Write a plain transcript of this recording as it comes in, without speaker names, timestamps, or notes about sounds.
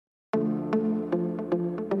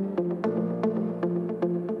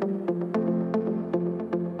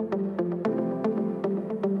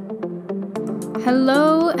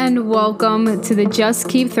Hello and welcome to the Just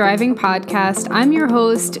Keep Thriving podcast. I'm your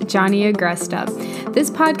host, Johnny Agresta. This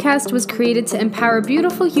podcast was created to empower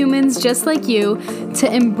beautiful humans just like you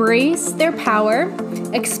to embrace their power,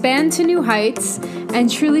 expand to new heights,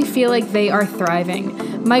 and truly feel like they are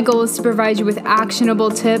thriving. My goal is to provide you with actionable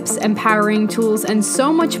tips, empowering tools, and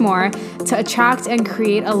so much more to attract and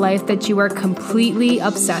create a life that you are completely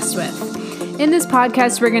obsessed with. In this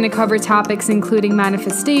podcast, we're going to cover topics including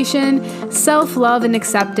manifestation, self-love and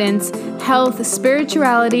acceptance, health,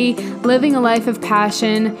 spirituality, living a life of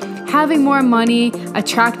passion, having more money,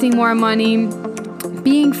 attracting more money,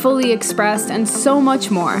 being fully expressed, and so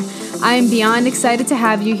much more. I am beyond excited to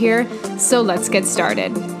have you here, so let's get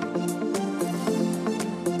started.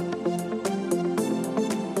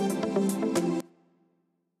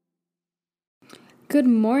 Good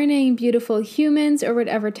morning, beautiful humans, or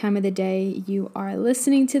whatever time of the day you are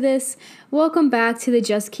listening to this. Welcome back to the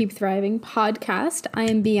Just Keep Thriving podcast. I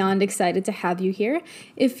am beyond excited to have you here.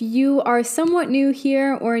 If you are somewhat new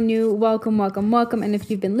here or new, welcome. And if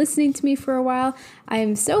you've been listening to me for a while, I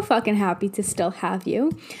am so fucking happy to still have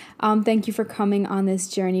you. Thank you for coming on this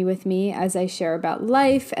journey with me as I share about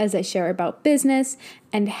life, as I share about business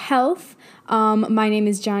and health. My name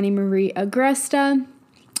is Johnny Marie Agresta.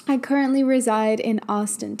 I currently reside in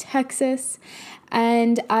Austin, Texas,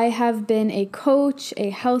 and I have been a coach, a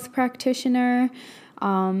health practitioner,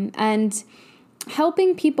 and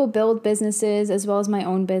helping people build businesses as well as my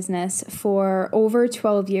own business for over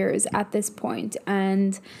 12 years at this point.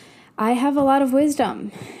 And I have a lot of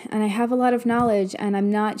wisdom and I have a lot of knowledge, and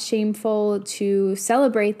I'm not shameful to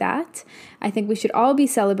celebrate that. I think we should all be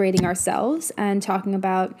celebrating ourselves and talking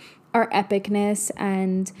about our epicness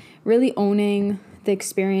and really owning the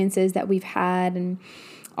experiences that we've had and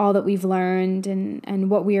all that we've learned and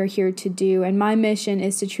what we are here to do. And my mission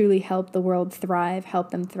is to truly help the world thrive,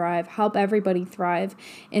 help them thrive, help everybody thrive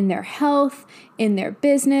in their health, in their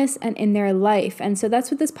business, and in their life. And so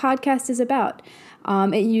that's what this podcast is about.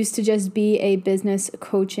 It used to just be a business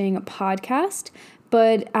coaching podcast,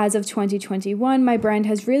 but as of 2021, my brand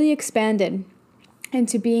has really expanded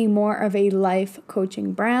into being more of a life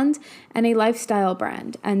coaching brand and a lifestyle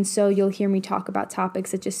brand. And so you'll hear me talk about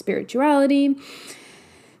topics such as spirituality,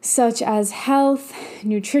 such as health,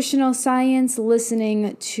 nutritional science,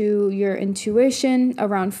 listening to your intuition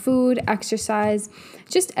around food, exercise,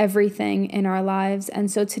 just everything in our lives. And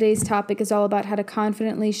so today's topic is all about how to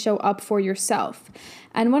confidently show up for yourself.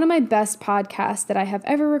 And one of my best podcasts that I have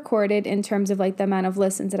ever recorded in terms of like the amount of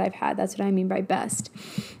listens that I've had, that's what I mean by best,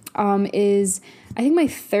 is I think my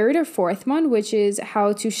third or fourth one, which is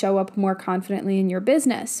how to show up more confidently in your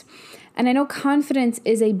business. And I know confidence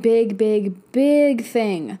is a big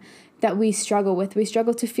thing that we struggle with. We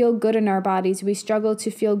struggle to feel good in our bodies. We struggle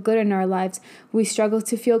to feel good in our lives. We struggle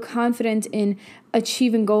to feel confident in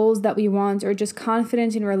achieving goals that we want, or just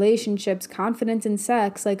confident in relationships, confident in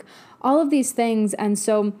sex, like all of these things. And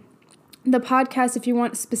so the podcast, if you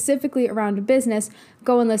want specifically around a business,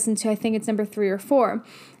 go and listen to, I think it's number 3 or 4.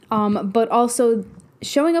 But also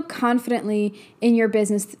showing up confidently in your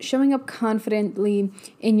business, showing up confidently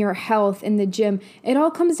in your health, in the gym, it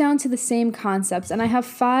all comes down to the same concepts. And I have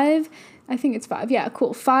 5, I think it's 5. Yeah,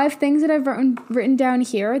 cool. 5 things that I've written down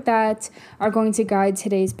here that are going to guide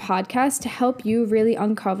today's podcast to help you really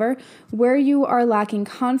uncover where you are lacking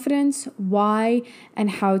confidence, why, and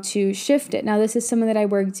how to shift it. Now, this is something that I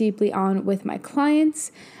work deeply on with my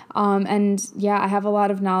clients. And yeah, I have a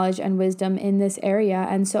lot of knowledge and wisdom in this area.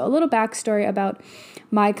 And so a little backstory about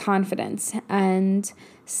my confidence and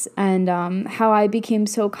how I became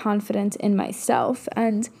so confident in myself.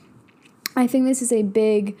 And I think this is a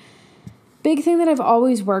big thing that I've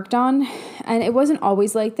always worked on. And it wasn't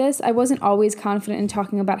always like this. I wasn't always confident in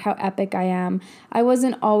talking about how epic I am. I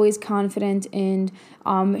wasn't always confident in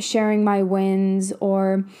sharing my wins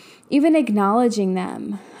or even acknowledging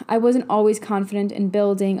them. I wasn't always confident in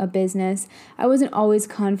building a business. I wasn't always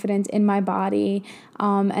confident in my body.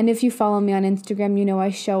 And if you follow me on Instagram, you know I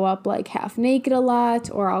show up like half naked a lot,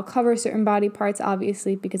 or I'll cover certain body parts,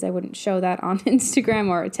 obviously, because I wouldn't show that on Instagram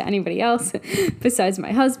or to anybody else besides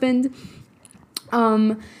my husband.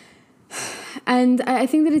 And I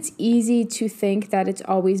think that it's easy to think that it's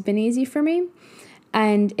always been easy for me.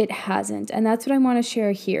 And it hasn't. And that's what I want to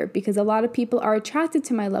share here, because a lot of people are attracted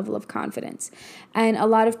to my level of confidence. And a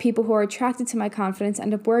lot of people who are attracted to my confidence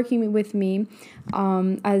end up working with me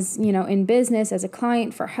as, you know, in business, as a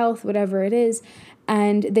client, for health, whatever it is.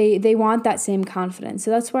 And they want that same confidence.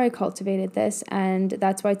 So that's why I cultivated this. And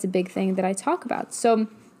that's why it's a big thing that I talk about. So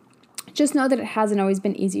just know that it hasn't always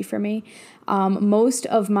been easy for me. Most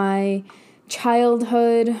of my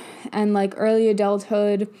childhood and like early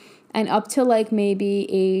adulthood And up to like maybe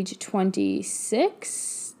age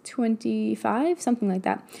 26, 25, something like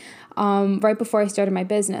that, right before I started my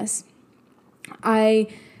business, I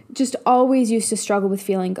just always used to struggle with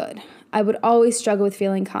feeling good. I would always struggle with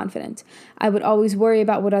feeling confident. I would always worry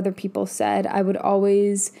about what other people said. I would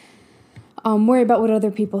always worry about what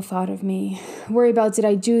other people thought of me. Worry about, did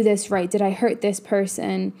I do this right? Did I hurt this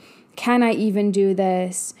person? Can I even do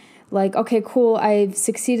this? Like, okay, cool, I've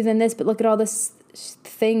succeeded in this, but look at all this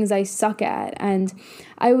things I suck at. And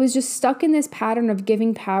I was just stuck in this pattern of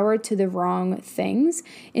giving power to the wrong things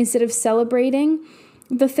instead of celebrating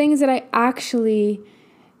the things that I actually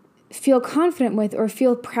feel confident with or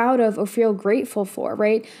feel proud of or feel grateful for,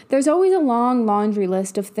 right? There's always a long laundry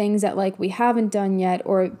list of things that like we haven't done yet,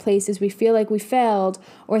 or places we feel like we failed,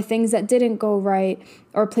 or things that didn't go right,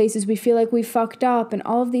 or places we feel like we fucked up, and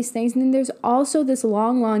all of these things. And then there's also this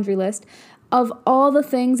long laundry list of all the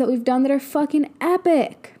things that we've done that are fucking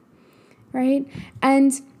epic, right?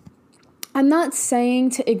 And I'm not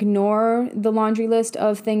saying to ignore the laundry list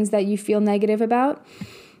of things that you feel negative about.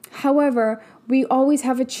 However, we always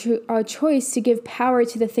have a choice to give power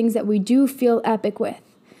to the things that we do feel epic with,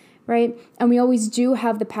 right? And we always do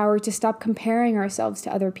have the power to stop comparing ourselves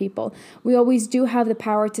to other people. We always do have the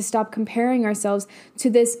power to stop comparing ourselves to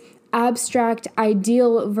this abstract,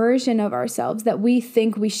 ideal version of ourselves that we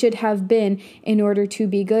think we should have been in order to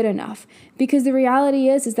be good enough. Because the reality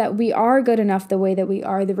is that we are good enough the way that we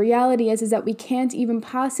are. The reality is that we can't even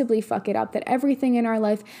possibly fuck it up, that everything in our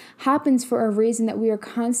life happens for a reason, that we are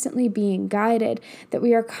constantly being guided, that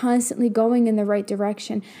we are constantly going in the right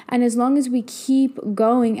direction. And as long as we keep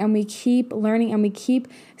going and we keep learning and we keep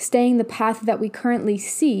staying the path that we currently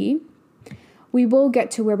see, we will get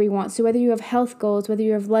to where we want. So whether you have health goals, whether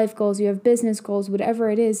you have life goals, you have business goals, whatever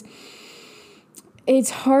it is,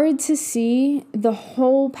 it's hard to see the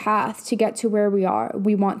whole path to get to where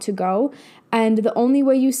we want to go. And the only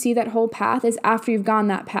way you see that whole path is after you've gone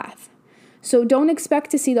that path. So don't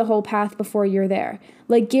expect to see the whole path before you're there.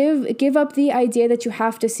 Like give up the idea that you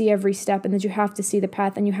have to see every step and that you have to see the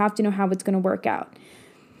path and you have to know how it's going to work out.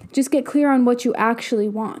 Just get clear on what you actually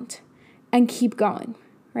want and keep going.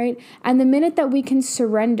 Right? And the minute that we can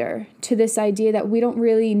surrender to this idea that we don't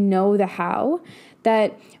really know the how,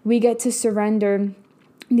 that we get to surrender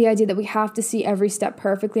the idea that we have to see every step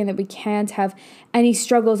perfectly and that we can't have any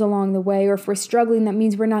struggles along the way, or if we're struggling, that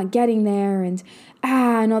means we're not getting there, and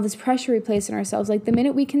all this pressure we place on ourselves. Like the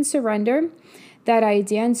minute we can surrender that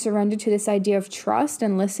idea and surrender to this idea of trust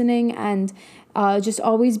and listening and just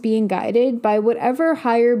always being guided by whatever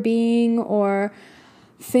higher being or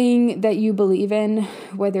thing that you believe in,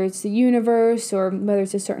 whether it's the universe or whether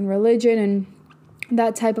it's a certain religion and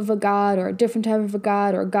that type of a God or a different type of a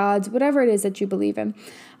God or gods, whatever it is that you believe in,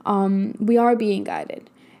 we are being guided,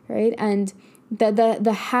 right? And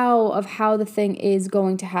the how of how the thing is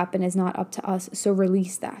going to happen is not up to us. So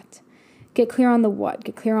release that. Get clear on the what.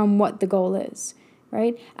 Get clear on what the goal is,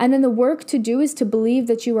 right? And then the work to do is to believe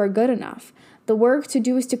that you are good enough. The work to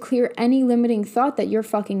do is to clear any limiting thought that you're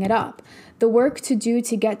fucking it up. The work to do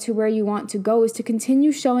to get to where you want to go is to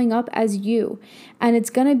continue showing up as you. And it's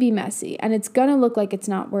going to be messy. And it's going to look like it's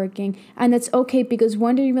not working. And that's okay, because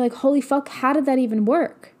one day you'll be like, holy fuck, how did that even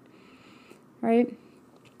work? Right?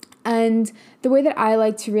 And the way that I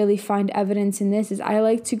like to really find evidence in this is I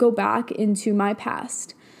like to go back into my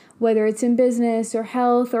past, whether it's in business or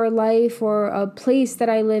health or life or a place that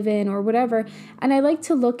I live in or whatever. And I like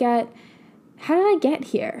to look at, how did I get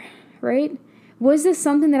here, right? Was this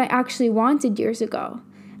something that I actually wanted years ago?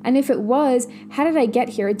 And if it was, how did I get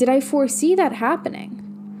here? Did I foresee that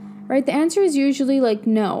happening, right? The answer is usually like,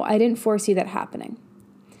 no, I didn't foresee that happening,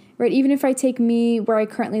 right? Even if I take me where I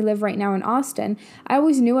currently live right now in Austin, I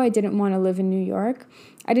always knew I didn't want to live in New York.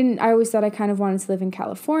 I always thought I kind of wanted to live in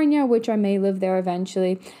California, which I may live there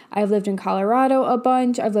eventually. I've lived in Colorado a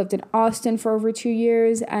bunch. I've lived in Austin for over 2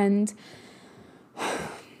 years, and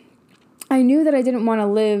I knew that I didn't want to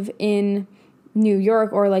live in New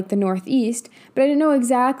York or like the Northeast, but I didn't know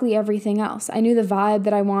exactly everything else. I knew the vibe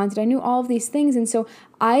that I wanted. I knew all of these things. And so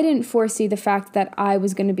I didn't foresee the fact that I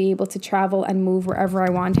was going to be able to travel and move wherever I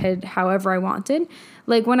wanted, however I wanted.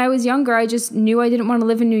 Like when I was younger, I just knew I didn't want to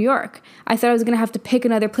live in New York. I thought I was going to have to pick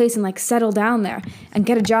another place and like settle down there and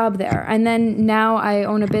get a job there. And then now I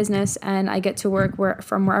own a business and I get to work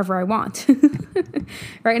from wherever I want,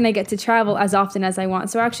 right? And I get to travel as often as I want.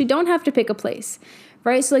 So I actually don't have to pick a place.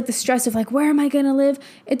 Right? So like the stress of like, where am I going to live?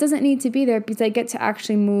 It doesn't need to be there, because I get to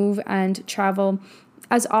actually move and travel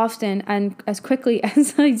as often and as quickly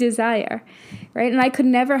as I desire. Right? And I could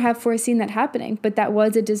never have foreseen that happening, but that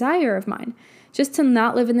was a desire of mine. just to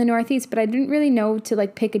not live in the Northeast, but I didn't really know to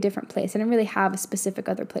like pick a different place. I didn't really have a specific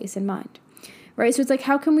other place in mind, right? So it's like,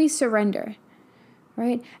 how can we surrender,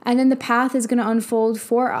 right? And then the path is going to unfold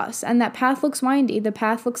for us. And that path looks windy. The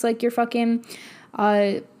path looks like you're fucking,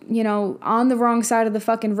 on the wrong side of the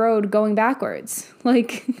fucking road going backwards.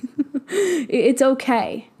 Like, it's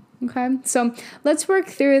okay. Okay. So let's work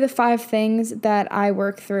through the 5 things that I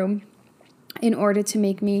work through in order to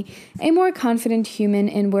make me a more confident human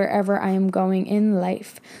in wherever I am going in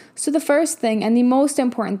life. So the first thing and the most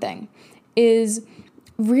important thing is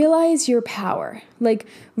realize your power. Like,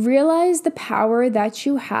 realize the power that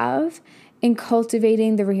you have in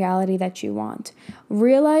cultivating the reality that you want.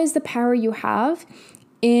 Realize the power you have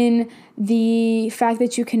in the fact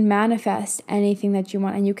that you can manifest anything that you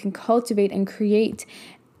want, and you can cultivate and create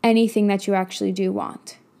anything that you actually do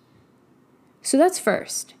want. So that's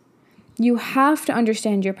first. You have to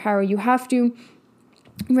understand your power. You have to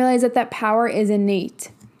realize that power is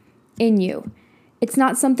innate in you. It's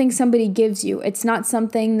not something somebody gives you. It's not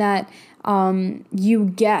something that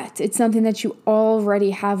you get. It's something that you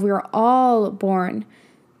already have. We are all born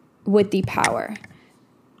with the power.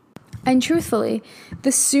 And truthfully,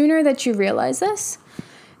 the sooner that you realize this,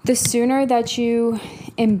 the sooner that you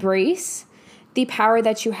embrace the power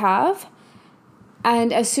that you have,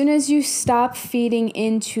 and as soon as you stop feeding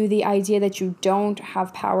into the idea that you don't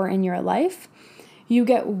have power in your life, you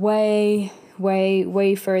get way, way,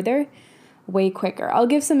 way further, way quicker. I'll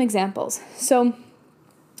give some examples. So,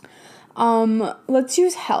 let's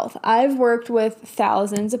use health. I've worked with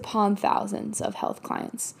thousands upon thousands of health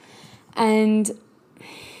clients. And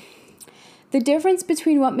the difference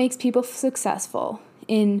between what makes people successful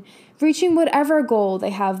in reaching whatever goal they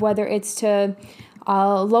have, whether it's to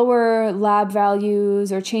lower lab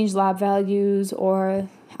values or change lab values or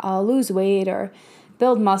lose weight or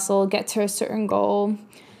build muscle, get to a certain goal,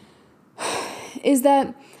 is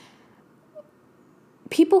that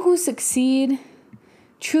people who succeed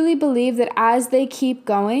truly believe that as they keep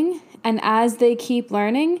going and as they keep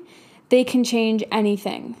learning, they can change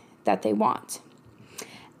anything that they want.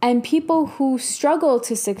 And people who struggle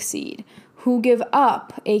to succeed, who give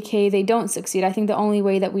up, aka they don't succeed. I think the only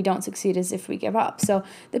way that we don't succeed is if we give up. So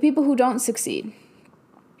the people who don't succeed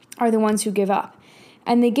are the ones who give up.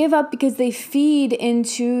 And they give up because they feed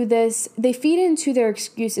into their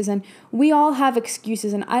excuses. And we all have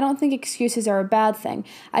excuses. And I don't think excuses are a bad thing.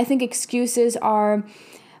 I think excuses are,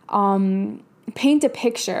 paint a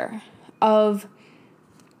picture of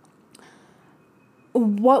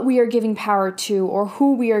what we are giving power to or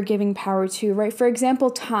who we are giving power to, right? For example,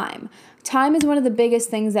 time. Time is one of the biggest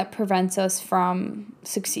things that prevents us from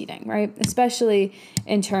succeeding, right? Especially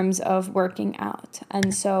in terms of working out.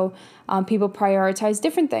 And so people prioritize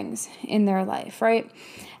different things in their life, right?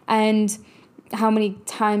 And how many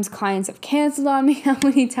times clients have canceled on me, how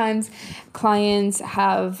many times clients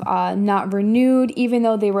have not renewed, even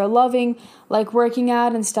though they were loving like working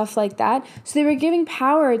out and stuff like that. So they were giving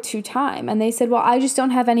power to time. And they said, well, I just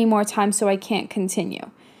don't have any more time, so I can't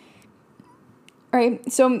continue.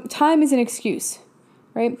 Right? So time is an excuse,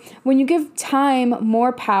 right? When you give time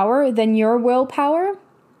more power than your willpower,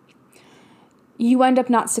 you end up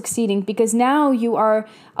not succeeding because now you are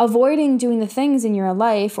avoiding doing the things in your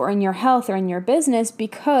life or in your health or in your business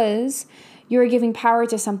because you're giving power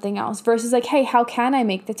to something else versus like, hey, how can I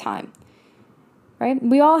make the time? Right?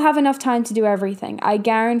 We all have enough time to do everything. I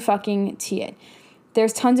guarantee it.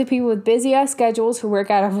 There's tons of people with busy ass schedules who work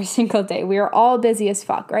out every single day. We are all busy as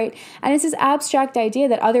fuck, right? And it's this abstract idea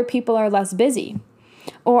that other people are less busy,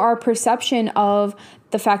 or our perception of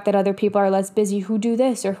the fact that other people are less busy who do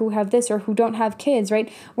this or who have this or who don't have kids, right?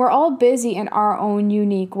 We're all busy in our own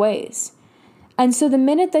unique ways. And so the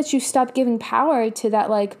minute that you stop giving power to that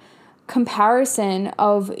like comparison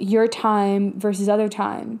of your time versus other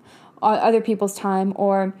people's time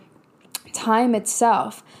or time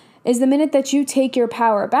itself, is the minute that you take your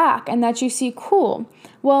power back and that you see, cool,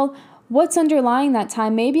 well, what's underlying that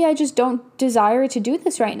time? Maybe I just don't desire to do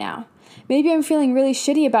this right now. Maybe I'm feeling really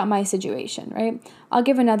shitty about my situation, right? I'll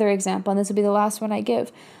give another example, and this will be the last one I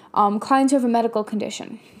give. Clients who have a medical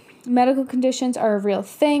condition. Medical conditions are a real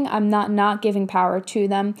thing. I'm not giving power to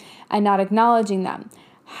them and not acknowledging them.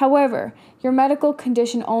 However, your medical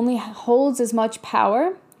condition only holds as much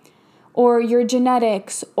power, or your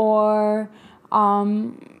genetics, or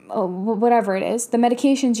whatever it is, the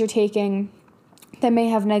medications you're taking that may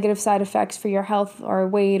have negative side effects for your health or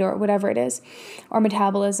weight or whatever it is, or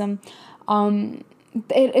metabolism,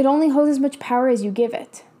 it only holds as much power as you give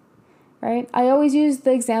it, right? I always use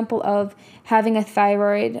the example of having a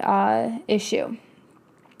thyroid issue,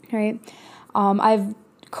 right? I've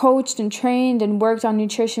coached and trained and worked on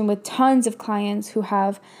nutrition with tons of clients who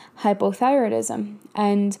have hypothyroidism.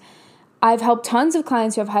 And I've helped tons of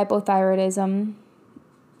clients who have hypothyroidism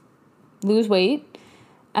lose weight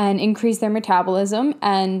and increase their metabolism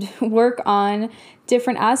and work on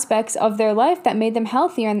different aspects of their life that made them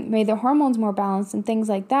healthier and made their hormones more balanced and things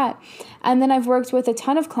like that. And then I've worked with a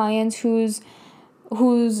ton of clients whose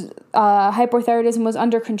hypothyroidism was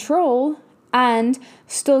under control and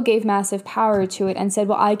still gave massive power to it and said,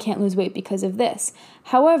 well, I can't lose weight because of this.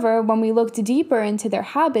 However, when we looked deeper into their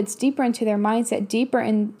habits, deeper into their mindset, deeper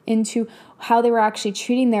into how they were actually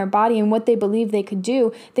treating their body and what they believed they could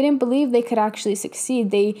do, they didn't believe they could actually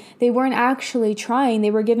succeed. They weren't actually trying.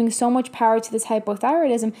 They were giving so much power to this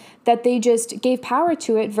hypothyroidism that they just gave power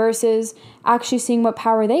to it versus actually seeing what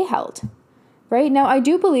power they held. Right? Now, I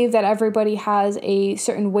do believe that everybody has a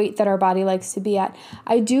certain weight that our body likes to be at.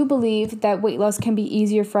 I do believe that weight loss can be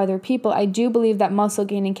easier for other people. I do believe that muscle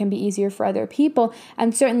gaining can be easier for other people,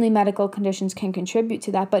 and certainly medical conditions can contribute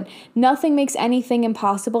to that. But nothing makes anything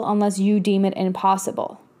impossible unless you deem it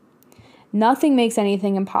impossible. Nothing makes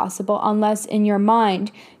anything impossible unless in your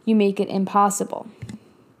mind you make it impossible.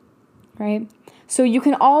 Right? So you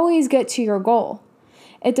can always get to your goal.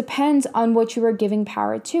 It depends on what you are giving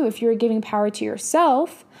power to. If you are giving power to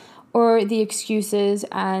yourself or the excuses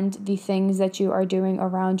and the things that you are doing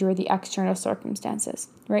around you or the external circumstances,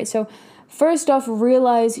 right? So first off,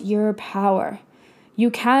 realize your power.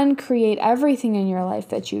 You can create everything in your life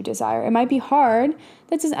that you desire. It might be hard,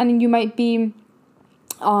 and you might be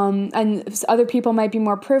and other people might be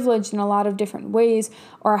more privileged in a lot of different ways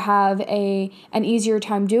or have an easier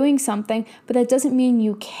time doing something, but that doesn't mean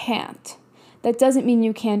you can't. That doesn't mean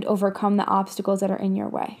you can't overcome the obstacles that are in your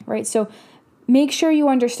way, right? So make sure you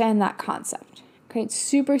understand that concept, okay? It's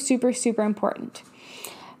super, super, super important.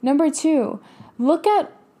 Number 2, look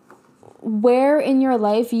at where in your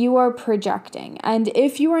life you are projecting. And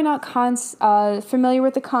if you are not familiar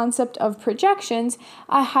with the concept of projections,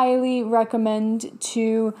 I highly recommend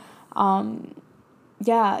to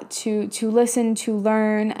listen, to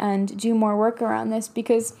learn, and do more work around this,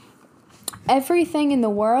 because everything in the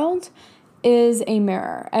world is a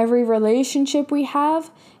mirror. Every relationship we have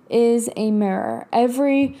is a mirror.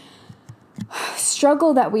 Every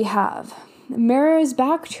struggle that we have mirrors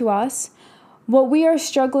back to us what we are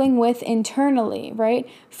struggling with internally, right?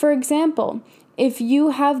 For example, if you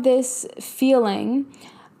have this feeling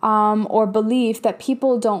or belief that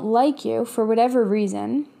people don't like you for whatever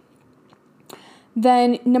reason,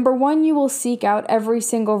 then number 1, you will seek out every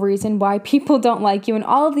single reason why people don't like you and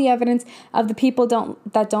all of the evidence of the people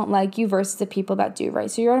that don't like you versus the people that do,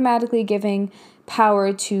 right? So you're automatically giving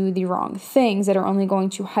power to the wrong things that are only going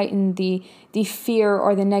to heighten the fear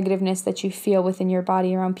or the negativeness that you feel within your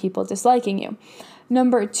body around people disliking you.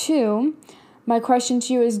 Number 2, my question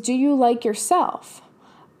to you is, do you like yourself?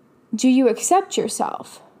 Do you accept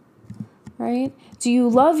yourself? Right? Do you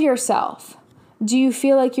love yourself? Do you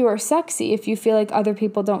feel like you are sexy if you feel like other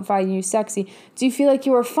people don't find you sexy? Do you feel like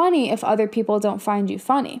you are funny if other people don't find you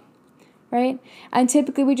funny? Right? And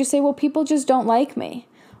typically we just say, well, people just don't like me.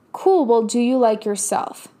 Cool. Well, do you like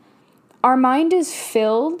yourself? Our mind is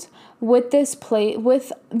filled with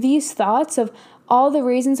with these thoughts of all the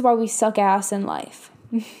reasons why we suck ass in life.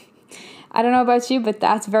 I don't know about you, but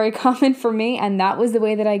that's very common for me. And that was the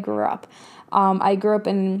way that I grew up. I grew up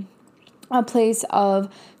in a place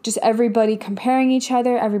of just everybody comparing each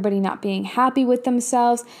other, everybody not being happy with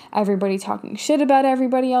themselves, everybody talking shit about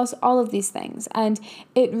everybody else, all of these things. And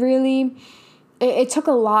it took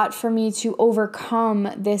a lot for me to overcome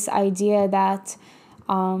this idea that,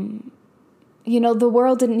 the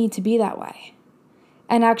world didn't need to be that way,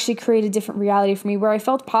 and actually create a different reality for me where I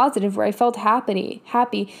felt positive, where I felt happy,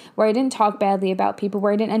 where I didn't talk badly about people,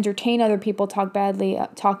 where I didn't entertain other people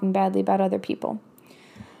talking badly about other people.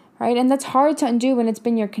 Right? And that's hard to undo when it's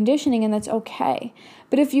been your conditioning, and that's okay.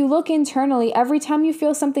 But if you look internally, every time you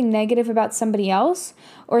feel something negative about somebody else,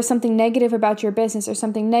 or something negative about your business, or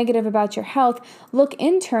something negative about your health, look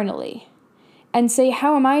internally and say,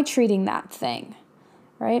 how am I treating that thing?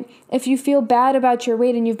 Right? If you feel bad about your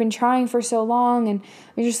weight and you've been trying for so long and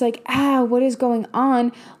you're just like, what is going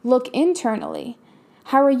on? Look internally.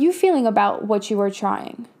 How are you feeling about what you are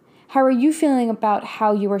trying? How are you feeling about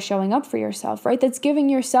how you are showing up for yourself, right? That's giving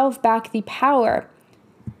yourself back the power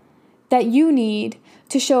that you need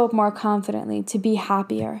to show up more confidently, to be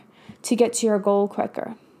happier, to get to your goal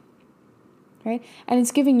quicker, right? And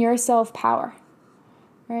it's giving yourself power,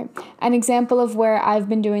 right? An example of where I've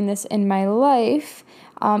been doing this in my life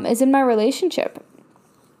is in my relationship.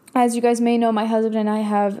 As you guys may know, my husband and I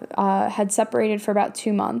have had separated for about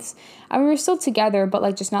 2 months. And we were still together, but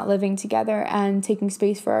like just not living together and taking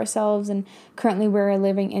space for ourselves. And currently we're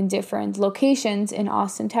living in different locations in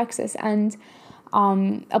Austin, Texas. And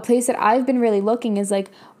a place that I've been really looking is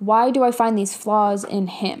like, why do I find these flaws in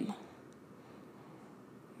him?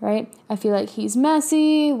 Right? I feel like he's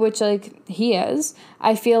messy, which like he is.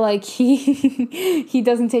 I feel like he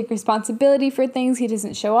doesn't take responsibility for things. He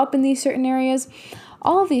doesn't show up in these certain areas.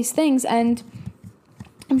 All of these things, and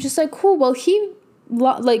I'm just like, cool, well, he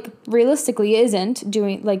like realistically isn't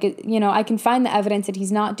doing, like, you know, I can find the evidence that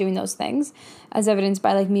he's not doing those things, as evidenced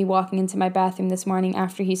by like me walking into my bathroom this morning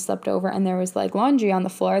after he slept over and there was like laundry on the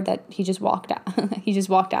floor that he just walked out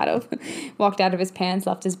walked out of his pants,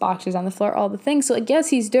 left his boxers on the floor, all the things. So like, yes,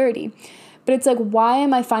 he's dirty, but it's like, why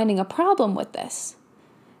am I finding a problem with this?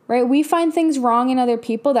 Right? We find things wrong in other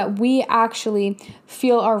people that we actually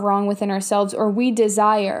feel are wrong within ourselves, or we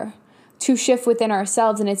desire to shift within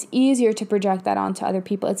ourselves, and it's easier to project that onto other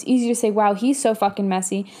people. It's easier to say, wow, he's so fucking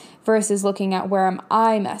messy, versus looking at where am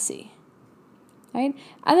I messy, right?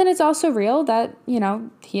 And then it's also real that, you know,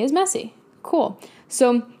 he is messy. Cool.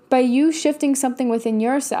 So by you shifting something within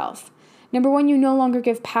yourself, number one, you no longer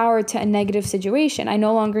give power to a negative situation. I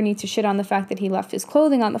no longer need to shit on the fact that he left his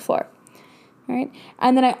clothing on the floor. Right?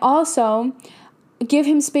 And then I also give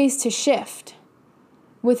him space to shift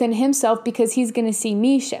within himself, because he's going to see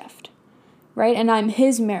me shift, right? And I'm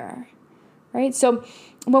his mirror, right? So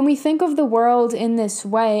when we think of the world in this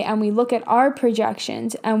way, and we look at our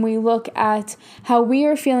projections, and we look at how we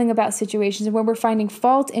are feeling about situations, and when we're finding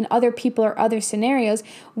fault in other people or other scenarios,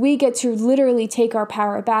 we get to literally take our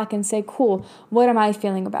power back and say, cool, what am I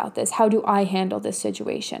feeling about this? How do I handle this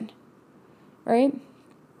situation, right?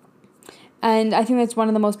 And I think that's one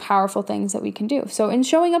of the most powerful things that we can do. So in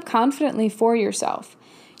showing up confidently for yourself,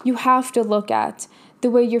 you have to look at the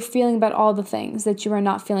way you're feeling about all the things that you are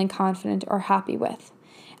not feeling confident or happy with.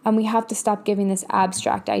 And we have to stop giving this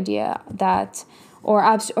abstract idea that,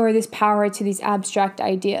 or this power to these abstract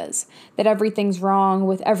ideas that everything's wrong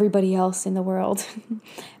with everybody else in the world.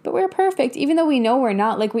 But we're perfect, even though we know we're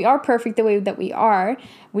not. Like, we are perfect the way that we are.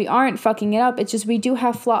 We aren't fucking it up. It's just we do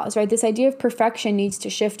have flaws, right? This idea of perfection needs to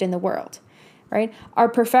shift in the world. Right? Our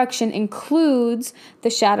perfection includes the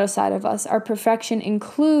shadow side of us. Our perfection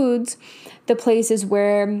includes the places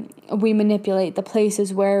where we manipulate, the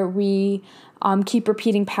places where we keep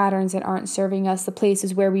repeating patterns that aren't serving us, the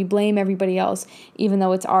places where we blame everybody else, even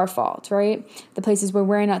though it's our fault, right? The places where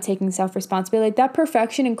we're not taking self-responsibility. Like, that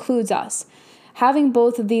perfection includes us. Having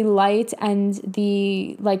both the light and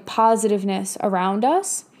the like positiveness around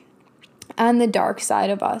us and the dark side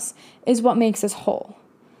of us is what makes us whole.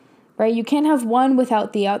 Right? You can't have one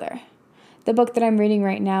without the other. The book that I'm reading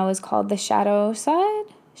right now is called The Shadow Side.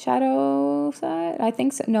 I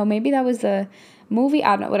think so. No, maybe that was the movie.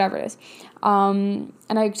 I don't know, whatever it is. And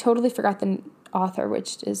I totally forgot the author,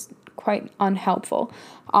 which is quite unhelpful.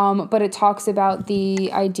 But it talks about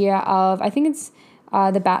the idea of, I think it's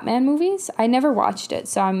the Batman movies. I never watched it,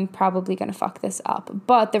 so I'm probably going to fuck this up.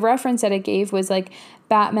 But the reference that it gave was like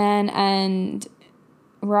Batman and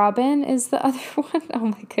Robin is the other one. Oh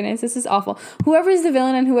my goodness, this is awful. Whoever's the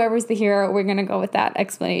villain and whoever's the hero, we're going to go with that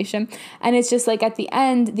explanation. And it's just like, at the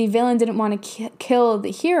end, the villain didn't want to kill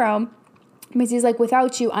the hero because he's like,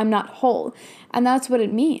 without you, I'm not whole. And that's what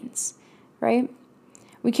it means, right?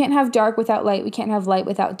 We can't have dark without light. We can't have light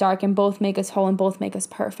without dark, and both make us whole and both make us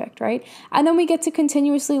perfect, right? And then we get to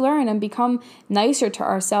continuously learn and become nicer to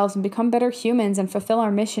ourselves and become better humans and fulfill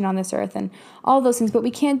our mission on this earth and all those things. But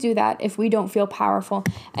we can't do that if we don't feel powerful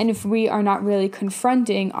and if we are not really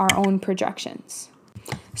confronting our own projections.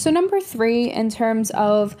 So number 3, in terms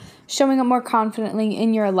of showing up more confidently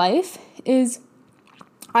in your life, is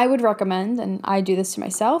I would recommend, and I do this to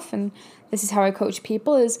myself, and this is how I coach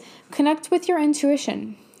people, is connect with your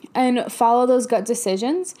intuition and follow those gut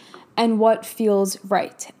decisions and what feels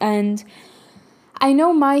right. And I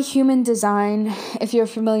know my human design, if you're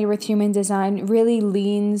familiar with human design, really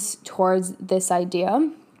leans towards this idea.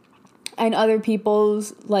 And other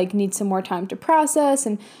people's like need some more time to process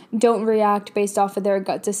and don't react based off of their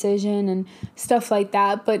gut decision and stuff like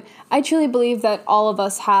that. But I truly believe that all of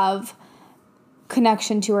us have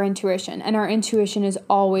connection to our intuition, and our intuition is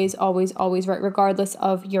always right, regardless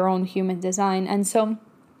of your own human design. And so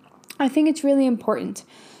I think it's really important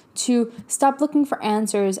to stop looking for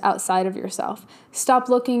answers outside of yourself. Stop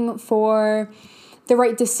looking for the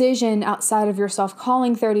right decision outside of yourself,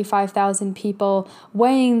 calling 35,000 people,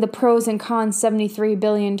 weighing the pros and cons 73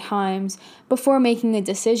 billion times before making a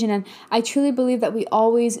decision. And I truly believe that we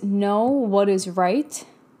always know what is right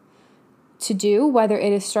to do, whether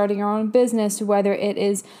it is starting your own business, whether it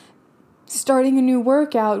is starting a new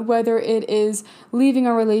workout, whether it is leaving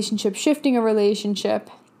a relationship, shifting a relationship,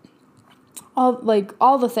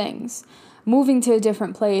 all the things, moving to a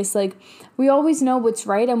different place. Like, we always know what's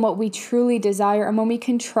right and what we truly desire. And when we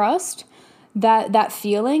can trust that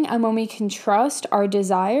feeling, and when we can trust our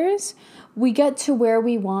desires, we get to where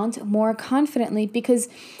we want more confidently. Because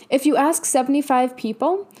if you ask 75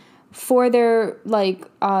 people for their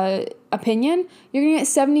opinion, you're gonna get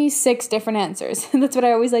 76 different answers. That's what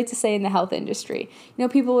I always like to say in the health industry.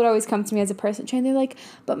 People would always come to me as a personal trainer. They're like,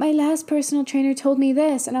 but my last personal trainer told me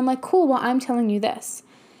this. And I'm like, cool, well, I'm telling you this.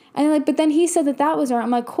 And they're like, but then he said that was wrong. I'm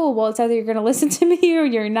like, cool, well, it's either you're going to listen to me or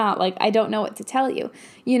you're not. Like, I don't know what to tell you.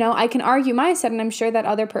 I can argue my side, and I'm sure that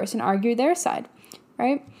other person argued their side,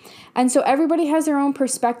 right? And so everybody has their own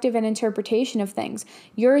perspective and interpretation of things.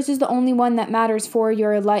 Yours is the only one that matters for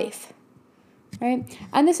your life, right?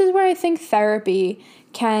 And this is where I think therapy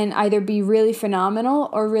can either be really phenomenal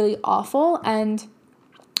or really awful. And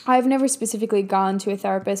I've never specifically gone to a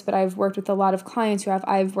therapist, but I've worked with a lot of clients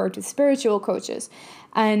I've worked with spiritual coaches.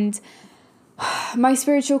 And my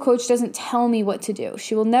spiritual coach doesn't tell me what to do.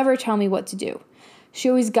 She will never tell me what to do. She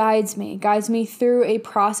always guides me through a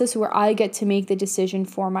process where I get to make the decision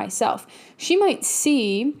for myself. She might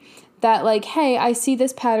see that, like, hey, I see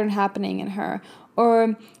this pattern happening in her,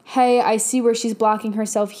 or hey, I see where she's blocking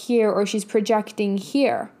herself here, or she's projecting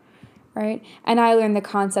here, right? And I learn the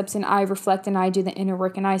concepts, and I reflect, and I do the inner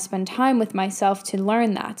work, and I spend time with myself to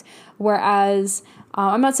learn that. Whereas,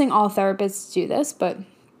 I'm not saying all therapists do this, but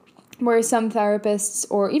where some therapists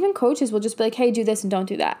or even coaches will just be like, hey, do this and don't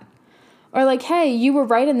do that. Or like, hey, you were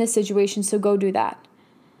right in this situation, so go do that,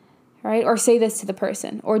 right? Or say this to the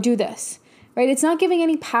person, or do this, right? It's not giving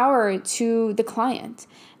any power to the client.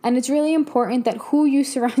 And it's really important that who you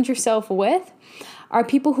surround yourself with are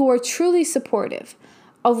people who are truly supportive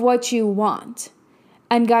of what you want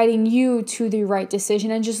and guiding you to the right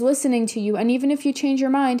decision and just listening to you. And even if you change your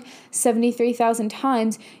mind 73,000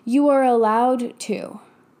 times, you are allowed to,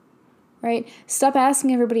 right? Stop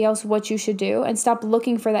asking everybody else what you should do and stop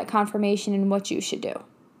looking for that confirmation in what you should do.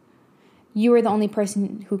 You are the only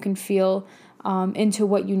person who can feel into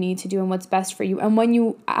what you need to do and what's best for you. And when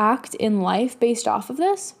you act in life based off of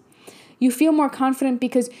this, you feel more confident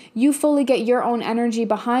because you fully get your own energy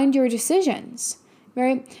behind your decisions,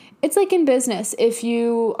 right? It's like in business. If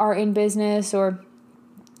you are in business, or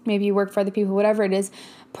maybe you work for other people, whatever it is,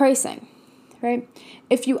 pricing, right?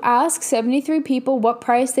 If you ask 73 people what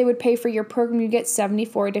price they would pay for your program, you get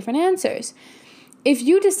 74 different answers. If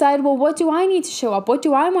you decide, well, what do I need to show up? What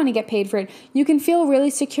do I want to get paid for it? You can feel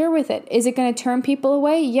really secure with it. Is it going to turn people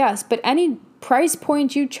away? Yes, but any price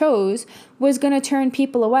point you chose was going to turn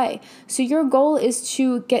people away. So your goal is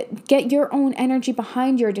to get your own energy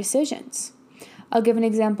behind your decisions. I'll give an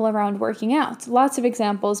example around working out. Lots of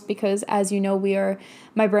examples because, as you know,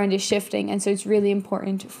 my brand is shifting. And so it's really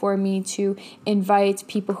important for me to invite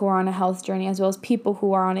people who are on a health journey as well as people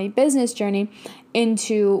who are on a business journey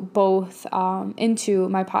into both, into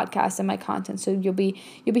my podcast and my content. So you'll be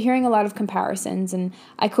hearing a lot of comparisons, and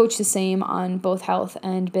I coach the same on both health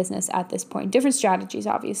and business at this point. Different strategies,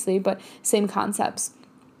 obviously, but same concepts.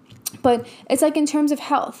 But it's like in terms of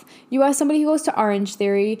health. You ask somebody who goes to Orange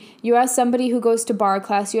Theory, you ask somebody who goes to bar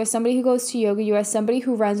class, you ask somebody who goes to yoga, you ask somebody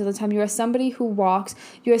who runs all the time, you ask somebody who walks,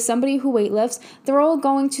 you ask somebody who weightlifts. They're all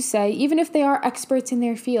going to say, even if they are experts in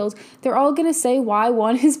their field, they're all going to say why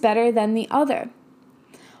one is better than the other.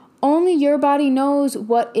 Only your body knows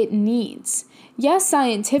what it needs. Yes,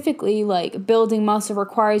 scientifically, like building muscle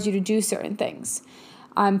requires you to do certain things.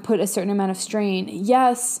 Put a certain amount of strain.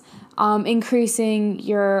 Yes, increasing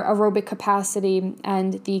your aerobic capacity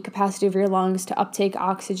and the capacity of your lungs to uptake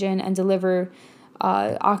oxygen and deliver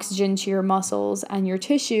oxygen to your muscles and your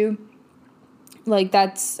tissue, like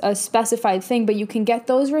that's a specified thing, but you can get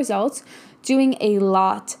those results doing a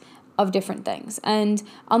lot of different things. And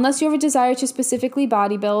unless you have a desire to specifically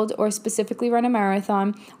bodybuild or specifically run a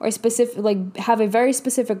marathon or have a very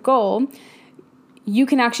specific goal, you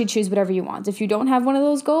can actually choose whatever you want. If you don't have one of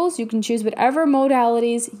those goals, you can choose whatever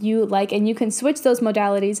modalities you like, and you can switch those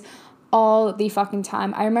modalities all the fucking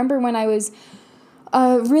time. I remember when I was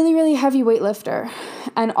a really, really heavy weightlifter,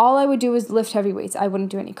 and all I would do was lift heavy weights. I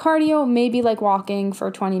wouldn't do any cardio, maybe like walking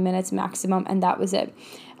for 20 minutes maximum, and that was it.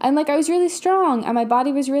 And I was really strong, and my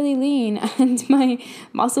body was really lean, and my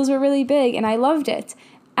muscles were really big, and I loved it.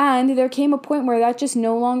 And there came a point where that just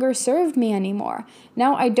no longer served me anymore.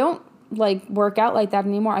 Now I don't work out like that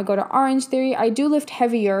anymore. I go to Orange Theory. I do lift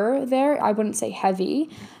heavier there. I wouldn't say heavy,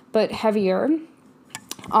 but heavier.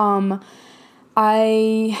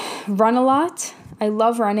 I run a lot. I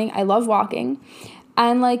love running. I love walking.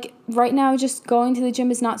 And like right now, just going to the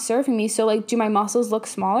gym is not serving me. So like, do my muscles look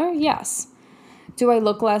smaller? Yes. Do I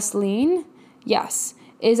look less lean? Yes.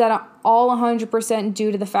 Is that all 100%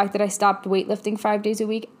 due to the fact that I stopped weightlifting 5 days a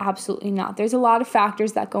week? Absolutely not. There's a lot of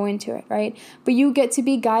factors that go into it, right? But you get to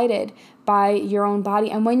be guided by your own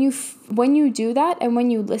body. And when you do that and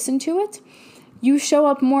when you listen to it, you show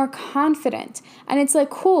up more confident. And it's like,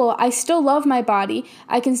 cool, I still love my body.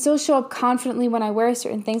 I can still show up confidently when I wear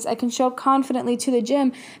certain things. I can show up confidently to the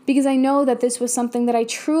gym because I know that this was something that I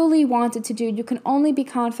truly wanted to do. You can only be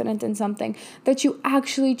confident in something that you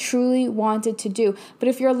actually truly wanted to do. But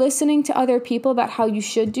if you're listening to other people about how you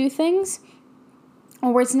should do things,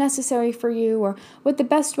 or what's necessary for you, or what the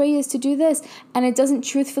best way is to do this, and it doesn't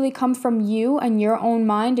truthfully come from you and your own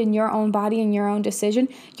mind and your own body and your own decision,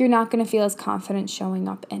 you're not going to feel as confident showing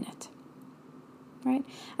up in it, right?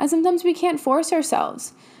 And sometimes we can't force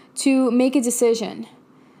ourselves to make a decision,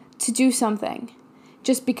 to do something,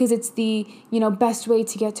 just because it's the, best way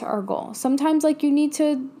to get to our goal. Sometimes like you need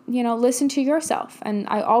to, listen to yourself. And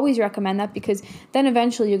I always recommend that because then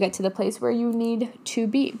eventually you get to the place where you need to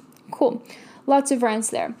be. Cool. Lots of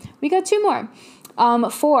rants there. We got 2 more.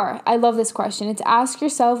 4, I love this question. It's ask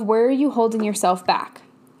yourself, where are you holding yourself back,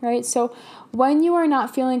 right? So when you are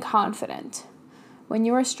not feeling confident, when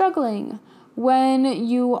you are struggling, when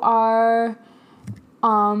you are,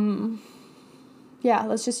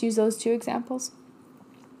 let's just use those 2 examples.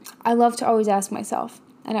 I love to always ask myself,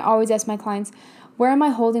 and I always ask my clients, where am I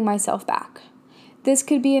holding myself back? This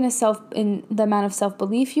could be in the amount of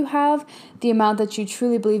self-belief you have, the amount that you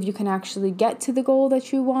truly believe you can actually get to the goal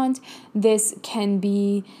that you want. This can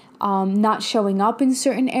be not showing up in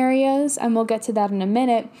certain areas, and we'll get to that in a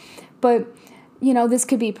minute. But, this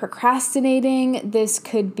could be procrastinating. This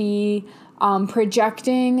could be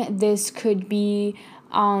projecting. This could be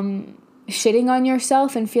shitting on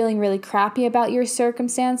yourself and feeling really crappy about your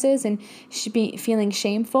circumstances and feeling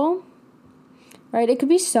shameful. Right? It could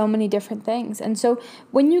be so many different things. And so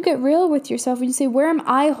when you get real with yourself and you say, where am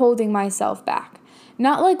I holding myself back?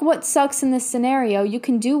 Not like what sucks in this scenario. You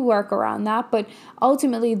can do work around that, but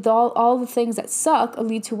ultimately all the things that suck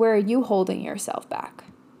lead to where are you holding yourself back?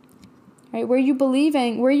 Right? Where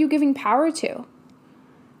are you giving power to?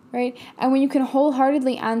 Right? And when you can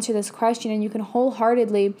wholeheartedly answer this question and you can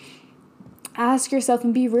wholeheartedly ask yourself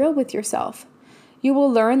and be real with yourself, you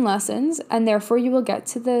will learn lessons, and therefore you will get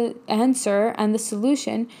to the answer and the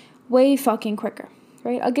solution way fucking quicker,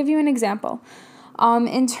 right? I'll give you an example.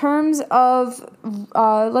 In terms of,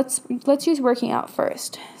 let's use working out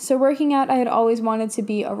first. So working out, I had always wanted to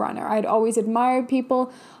be a runner. I had always admired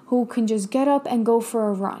people who can just get up and go for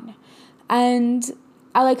a run. And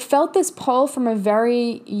I felt this pull from a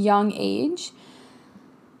very young age.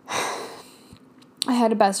 I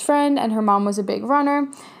had a best friend, and her mom was a big runner.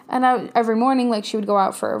 And every morning, she would go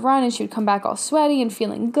out for a run, and she would come back all sweaty and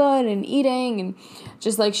feeling good and eating, and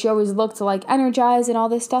just she always looked energized and all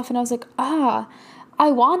this stuff. And I was like, I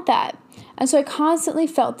want that. And so I constantly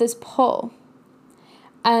felt this pull,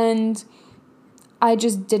 and I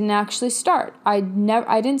just didn't actually start. I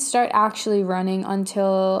didn't start actually running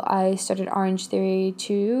until I started Orange Theory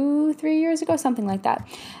 2-3 years ago, something like that.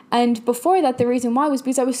 And before that, the reason why was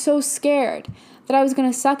because I was so scared that I was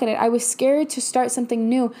going to suck at it. I was scared to start something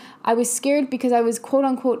new. I was scared because I was quote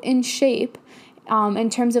unquote in shape in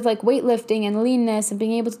terms of weightlifting and leanness and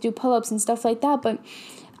being able to do pull-ups and stuff like that. But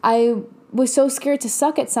I was so scared to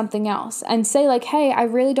suck at something else and say hey, I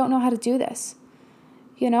really don't know how to do this.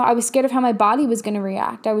 I was scared of how my body was going to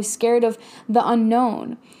react. I was scared of the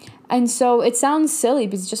unknown. And so it sounds silly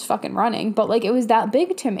because it's just fucking running, but it was that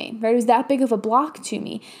big to me, right? It was that big of a block to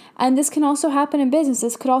me. And this can also happen in business.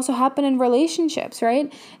 This could also happen in relationships,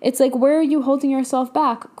 right? It's where are you holding yourself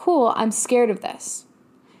back? Cool, I'm scared of this.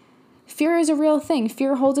 Fear is a real thing.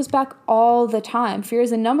 Fear holds us back all the time. Fear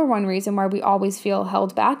is the number one reason why we always feel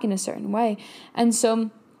held back in a certain way. And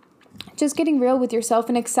so just getting real with yourself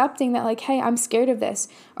and accepting that hey, I'm scared of this,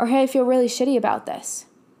 or hey, I feel really shitty about this.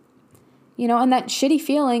 And that shitty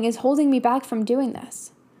feeling is holding me back from doing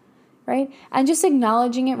this, right? And just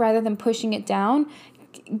acknowledging it rather than pushing it down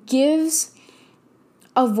gives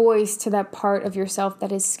a voice to that part of yourself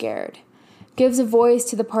that is scared. Gives a voice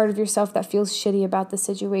to the part of yourself that feels shitty about the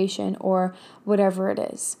situation or whatever it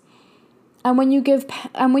is. And when you give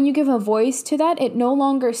a voice to that, it no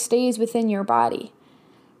longer stays within your body,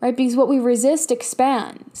 right? Because what we resist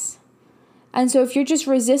expands. And so if you're just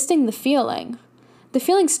resisting the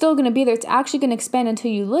feeling's still going to be there. It's actually going to expand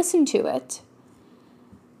until you listen to it.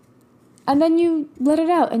 And then you let it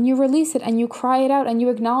out and you release it and you cry it out and you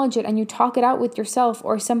acknowledge it and you talk it out with yourself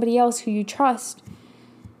or somebody else who you trust.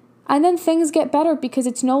 And then things get better because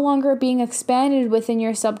it's no longer being expanded within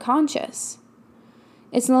your subconscious.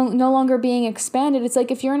 It's no longer being expanded. It's like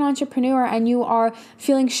if you're an entrepreneur and you are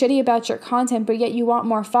feeling shitty about your content, but yet you want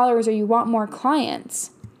more followers or you want more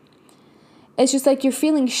clients. It's just like you're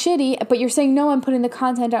feeling shitty, but you're saying, no, I'm putting the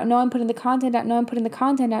content out. No, I'm putting the content out. No, I'm putting the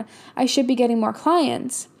content out. I should be getting more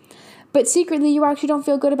clients. But secretly, you actually don't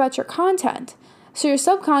feel good about your content. So your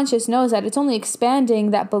subconscious knows that it's only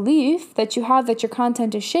expanding that belief that you have that your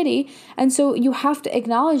content is shitty. And so you have to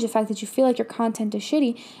acknowledge the fact that you feel like your content is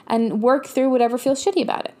shitty and work through whatever feels shitty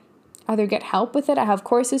about it. Either get help with it. I have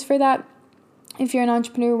courses for that. If you're an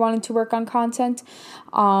entrepreneur wanting to work on content,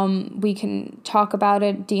 we can talk about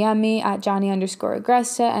it. DM me at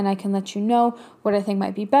Johnny_Agresta and I can let you know what I think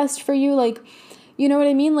might be best for you. Like, you know what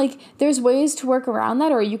I mean? Like, there's ways to work around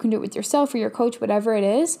that, or you can do it with yourself or your coach, whatever it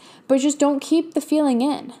is, but just don't keep the feeling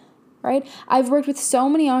in, right? I've worked with so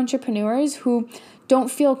many entrepreneurs who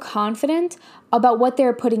don't feel confident about what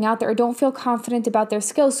they're putting out there or don't feel confident about their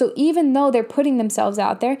skills. So even though they're putting themselves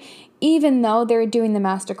out there, even though they're doing the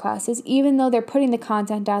masterclasses, even though they're putting the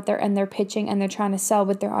content out there and they're pitching and they're trying to sell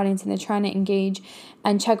with their audience and they're trying to engage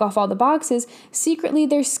and check off all the boxes, secretly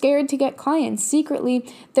they're scared to get clients. Secretly,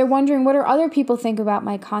 they're wondering, what do other people think about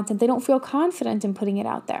my content? They don't feel confident in putting it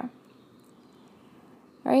out there,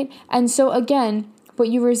 right? And so again, what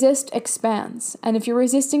you resist expands. And if you're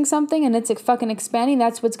resisting something and it's fucking expanding,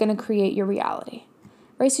 that's what's going to create your reality,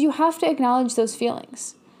 right? So you have to acknowledge those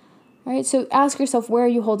feelings, right? So ask yourself, where are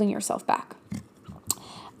you holding yourself back?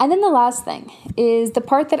 And then the last thing is the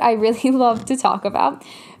part that I really love to talk about,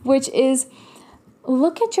 which is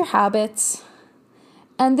look at your habits.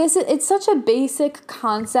 And it's such a basic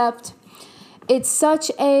concept. It's such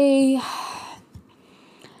a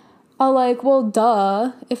like, well,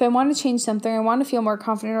 duh, if I want to change something, I want to feel more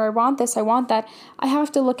confident, or I want this, I want that, I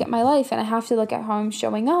have to look at my life and I have to look at how I'm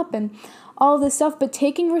showing up and all this stuff. But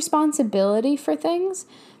taking responsibility for things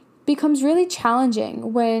becomes really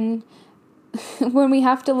challenging when we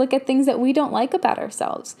have to look at things that we don't like about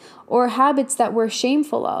ourselves or habits that we're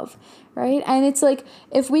shameful of, right? And it's like,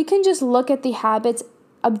 if we can just look at the habits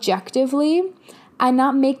objectively and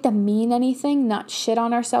not make them mean anything, not shit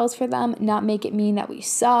on ourselves for them, not make it mean that we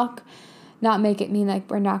suck, not make it mean like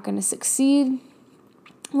we're not going to succeed.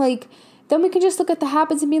 Like, then we can just look at the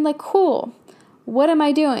habits and be like, cool, what am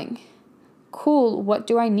I doing? Cool, what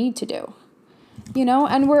do I need to do? You know,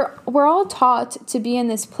 and we're all taught to be in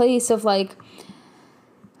this place of like,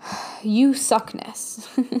 you suckness.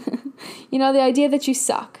 You know, the idea that you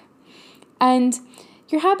suck. And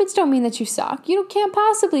your habits don't mean that you suck. You can't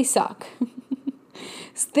possibly suck.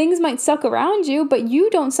 Things might suck around you, but you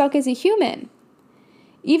don't suck as a human.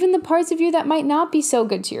 Even the parts of you that might not be so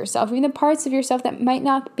good to yourself, even the parts of yourself that might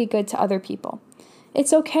not be good to other people.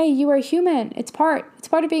 It's okay. You are human. It's part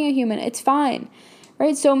of being a human. It's fine.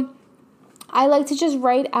 Right? So I like to just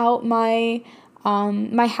write out my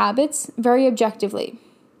habits very objectively.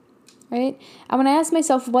 Right? And when I ask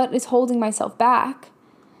myself what is holding myself back,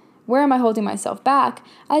 where am I holding myself back?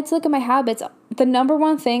 I like to look at my habits. The number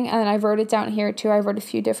one thing, and I wrote it down here too, I wrote a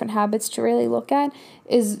few different habits to really look at,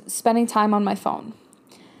 is spending time on my phone.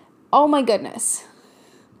 Oh my goodness.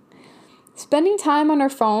 Spending time on our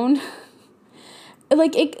phone,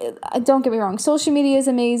 like, don't get me wrong, social media is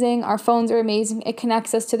amazing, our phones are amazing, it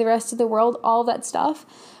connects us to the rest of the world, all that stuff.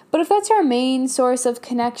 But if that's our main source of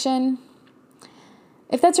connection,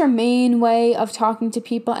 if that's our main way of talking to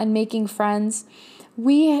people and making friends,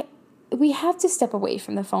 we have to step away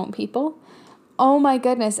from the phone, people. Oh my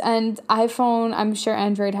goodness. And iPhone, I'm sure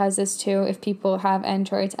Android has this too. If people have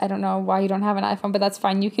Androids, I don't know why you don't have an iPhone, but that's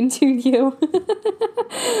fine. You can do you.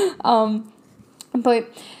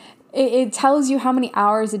 But it tells you how many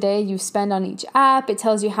hours a day you spend on each app. It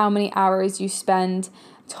tells you how many hours you spend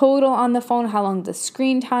total on the phone, how long the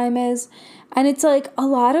screen time is. And it's like a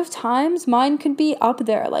lot of times mine could be up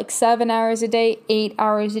there, like 7 hours a day, 8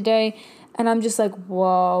 hours a day. And I'm just like,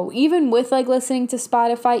 whoa, even with like listening to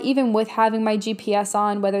Spotify, even with having my GPS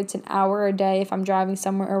on, whether it's an hour a day, if I'm driving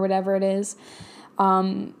somewhere or whatever it is,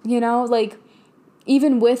 you know, like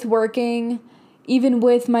even with working, even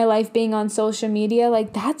with my life being on social media,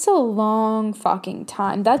 like that's a long fucking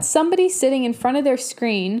time. That's somebody sitting in front of their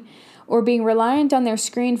screen or being reliant on their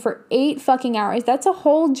screen for 8 fucking hours. That's a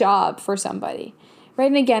whole job for somebody, right?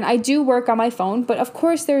 And again, I do work on my phone, but of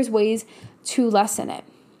course there's ways to lessen it.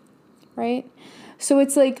 Right? So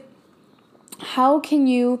it's like, how can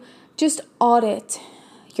you just audit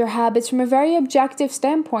your habits from a very objective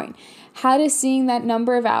standpoint? How does seeing that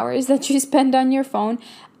number of hours that you spend on your phone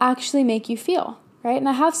actually make you feel? right? And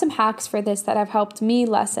I have some hacks for this that have helped me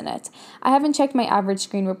lessen it. I haven't checked my average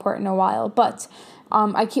screen report in a while, but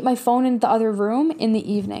I keep my phone in the other room in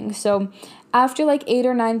the evening. So after like 8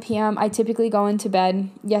 or 9 p.m., I typically go into bed.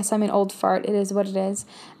 Yes, I'm an old fart. It is what it is.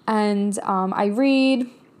 And I read,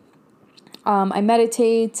 I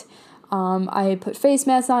meditate, I put face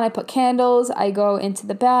masks on, I put candles, I go into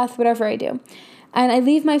the bath, whatever I do. And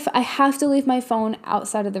I have to leave my phone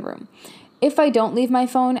outside of the room. If I don't leave my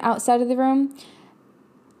phone outside of the room,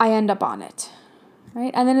 I end up on it,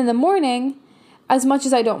 right? And then in the morning, as much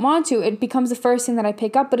as I don't want to, it becomes the first thing that I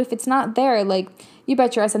pick up. But if it's not there, like, you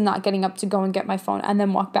bet your ass I'm not getting up to go and get my phone and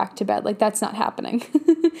then walk back to bed. Like, that's not happening,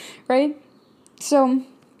 right? So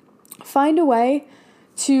find a way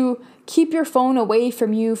to keep your phone away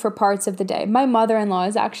from you for parts of the day. My mother-in-law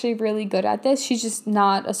is actually really good at this. She's just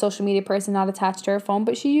not a social media person, not attached to her phone,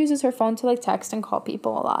 but she uses her phone to like text and call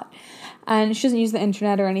people a lot. And she doesn't use the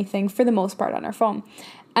internet or anything for the most part on her phone.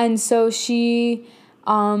 And so she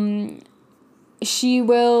will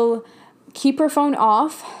keep her phone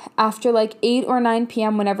off after like 8 or 9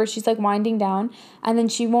 p.m. whenever she's like winding down, and then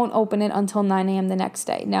she won't open it until 9 a.m. the next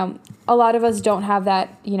day. Now, a lot of us don't have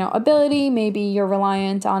that, ability. Maybe you're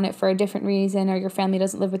reliant on it for a different reason, or your family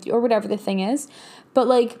doesn't live with you, or whatever the thing is. But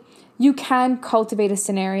like, you can cultivate a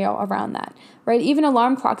scenario around that, right? Even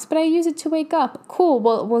alarm clocks, but I use it to wake up. Cool.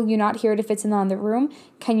 Well, will you not hear it if it's in the other room?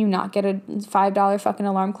 Can you not get a $5 fucking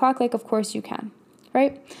alarm clock? Like, of course you can,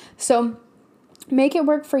 right? So make it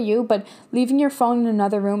work for you, but leaving your phone in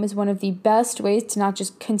another room is one of the best ways to not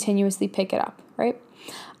just continuously pick it up, right?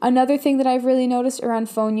 Another thing that I've really noticed around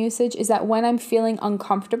phone usage is that when I'm feeling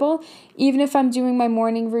uncomfortable, even if I'm doing my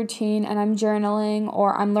morning routine and I'm journaling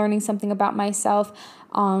or I'm learning something about myself,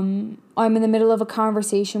 I'm in the middle of a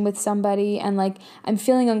conversation with somebody and like I'm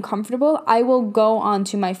feeling uncomfortable, I will go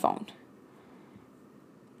onto my phone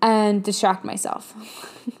and distract myself.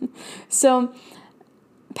 So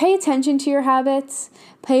pay attention to your habits,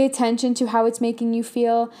 pay attention to how it's making you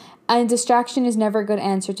feel, and distraction is never a good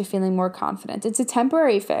answer to feeling more confident. It's a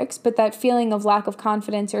temporary fix, but that feeling of lack of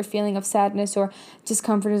confidence or feeling of sadness or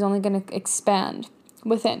discomfort is only going to expand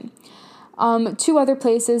within. 2 other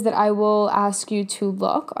places that I will ask you to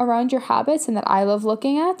look around your habits and that I love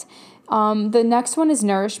looking at. The next one is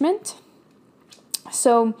nourishment.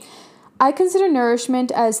 So I consider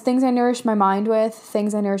nourishment as things I nourish my mind with,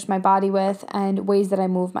 things I nourish my body with, and ways that I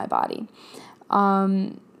move my body.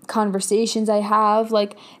 Conversations I have,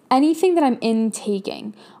 like anything that I'm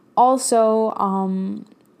intaking. Also,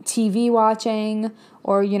 TV watching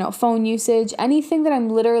or, phone usage, anything that I'm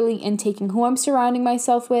literally intaking, who I'm surrounding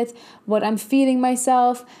myself with, what I'm feeding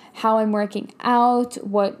myself, how I'm working out,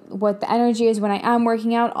 what the energy is when I am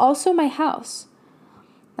working out. Also my house.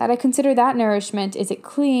 That I consider that nourishment. Is it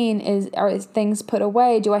clean? Are things put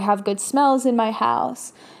away? Do I have good smells in my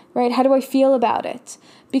house? Right? How do I feel about it?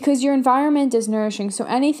 Because your environment is nourishing. So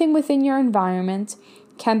anything within your environment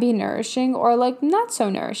can be nourishing or like not so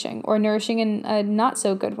nourishing or nourishing in a not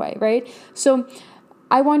so good way, right? So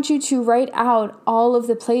I want you to write out all of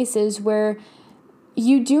the places where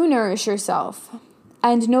you do nourish yourself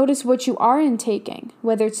and notice what you are intaking,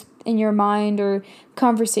 whether it's in your mind or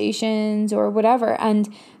conversations or whatever,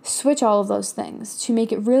 and switch all of those things to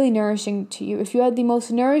make it really nourishing to you. If you had the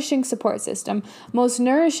most nourishing support system, most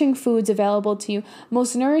nourishing foods available to you,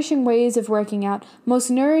 most nourishing ways of working out, most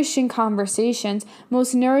nourishing conversations,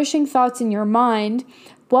 most nourishing thoughts in your mind,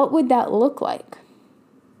 what would that look like?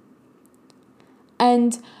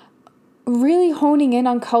 And really honing in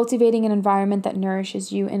on cultivating an environment that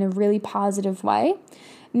nourishes you in a really positive way.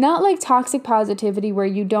 Not like toxic positivity where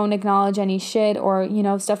you don't acknowledge any shit or,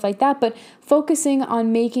 stuff like that, but focusing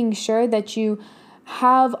on making sure that you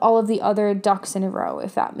have all of the other ducks in a row,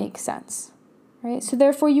 if that makes sense, right? So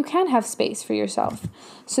therefore you can have space for yourself.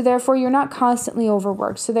 So therefore you're not constantly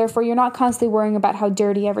overworked. So therefore you're not constantly worrying about how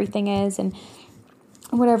dirty everything is and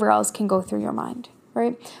whatever else can go through your mind,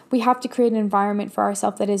 right? We have to create an environment for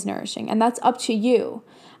ourselves that is nourishing, and that's up to you.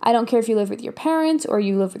 I don't care if you live with your parents or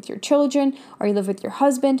you live with your children or you live with your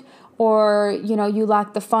husband or, you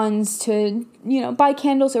lack the funds to, buy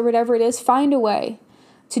candles or whatever it is. Find a way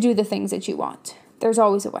to do the things that you want. There's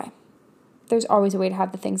always a way. There's always a way to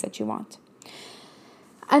have the things that you want.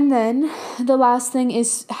 And then the last thing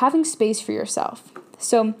is having space for yourself.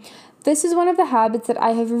 So this is one of the habits that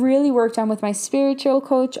I have really worked on with my spiritual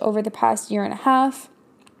coach over the past 1.5 years.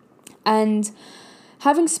 And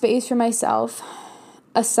having space for myself,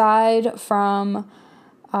 aside from,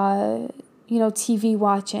 TV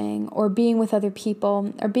watching or being with other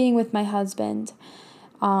people or being with my husband,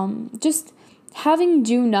 just having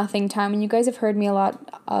do nothing time. And you guys have heard me a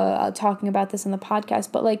lot talking about this on the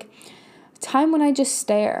podcast, but like time when I just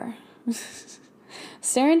stare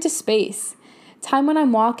into space, time when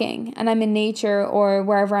I'm walking and I'm in nature or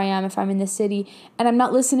wherever I am, if I'm in the city, and I'm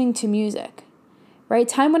not listening to music, right?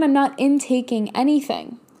 Time when I'm not intaking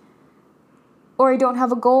anything, or I don't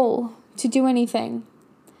have a goal to do anything,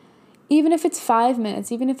 even if it's 5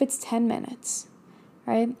 minutes, even if it's 10 minutes,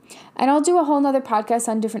 right? And I'll do a whole nother podcast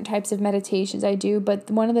on different types of meditations I do, but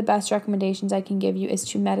one of the best recommendations I can give you is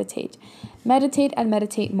to meditate. Meditate and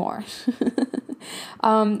meditate more.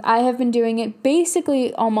 I have been doing it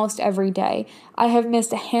basically almost every day. I have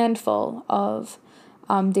missed a handful of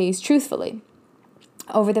days, truthfully,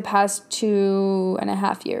 over the past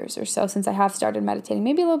 2.5 years or so since I have started meditating,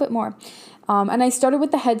 maybe a little bit more. And I started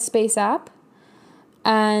with the Headspace app,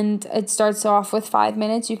 and it starts off with 5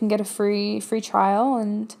 minutes. You can get a free trial,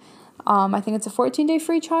 and I think it's a 14-day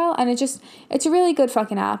free trial, and it's a really good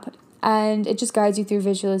fucking app, and it just guides you through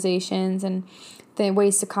visualizations and the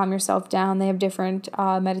ways to calm yourself down. They have different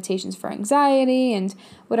meditations for anxiety and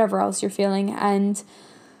whatever else you're feeling, and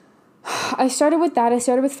I started with that. I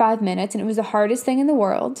started with 5 minutes, and it was the hardest thing in the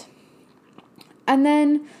world, and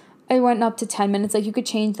then I went up to 10 minutes. Like, you could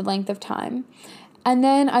change the length of time. And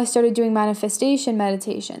then I started doing manifestation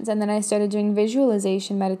meditations, and then I started doing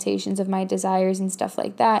visualization meditations of my desires and stuff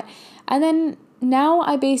like that. And then now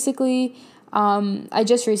I basically, I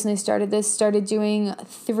just recently started doing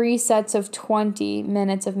 3 sets of 20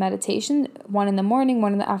 minutes of meditation, one in the morning,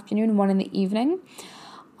 one in the afternoon, one in the evening.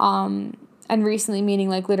 And recently, meaning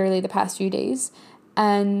like literally the past few days.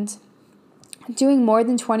 And doing more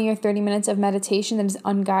than 20 or 30 minutes of meditation that is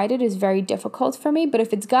unguided is very difficult for me, but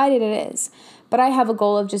if it's guided, it is. But I have a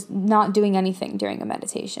goal of just not doing anything during a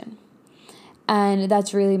meditation. And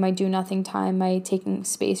that's really my do nothing time, my taking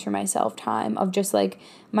space for myself time of just like,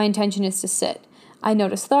 my intention is to sit. I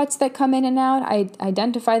notice thoughts that come in and out. I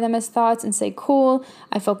identify them as thoughts and say, cool.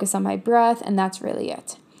 I focus on my breath, and that's really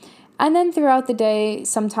it. And then throughout the day,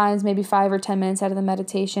 sometimes maybe 5 or 10 minutes out of the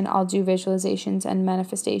meditation, I'll do visualizations and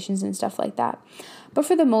manifestations and stuff like that. But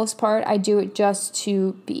for the most part, I do it just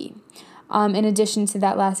to be. In addition to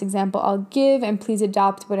that last example I'll give, and please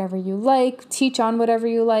adopt whatever you like, teach on whatever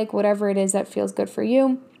you like, whatever it is that feels good for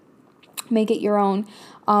you, make it your own.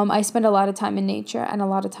 I spend a lot of time in nature and a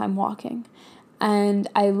lot of time walking. And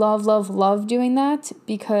I love, love, love doing that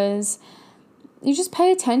because you just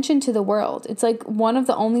pay attention to the world. It's like one of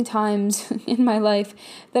the only times in my life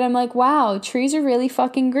that I'm like, wow, trees are really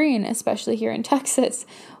fucking green, especially here in Texas.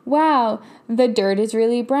 Wow, the dirt is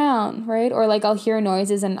really brown, right? Or like I'll hear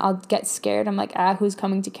noises and I'll get scared. I'm like, who's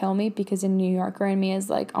coming to kill me? Because in New Yorker in me is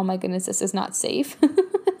like, oh my goodness, this is not safe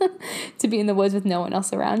to be in the woods with no one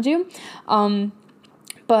else around you.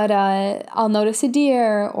 But I'll notice a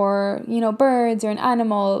deer or, birds or an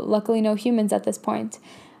animal. Luckily, no humans at this point.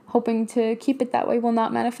 Hoping to keep it that way. Will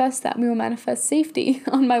not manifest that. We will manifest safety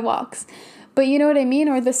on my walks. But you know what I mean?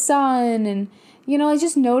 Or the sun and,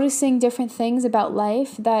 just noticing different things about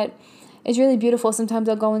life that is really beautiful. Sometimes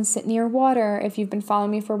I'll go and sit near water. If you've been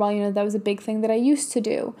following me for a while, that was a big thing that I used to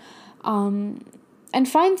do. And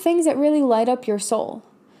find things that really light up your soul.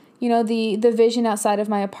 The vision outside of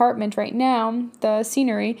my apartment right now, the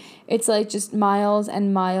scenery, it's like just miles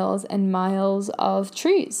and miles and miles of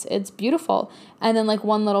trees. It's beautiful. And then like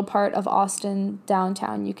one little part of Austin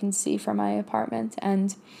downtown you can see from my apartment.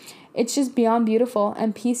 And it's just beyond beautiful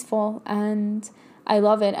and peaceful, and I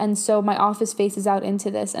love it. And so my office faces out into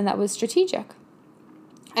this, and that was strategic.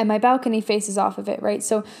 And my balcony faces off of it, right?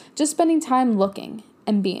 So just spending time looking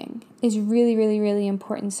and being is really, really, really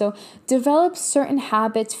important. So develop certain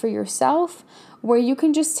habits for yourself where you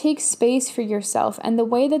can just take space for yourself. And the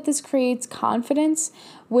way that this creates confidence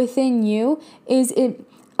within you is it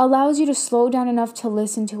allows you to slow down enough to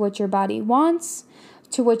listen to what your body wants,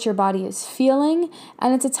 to what your body is feeling.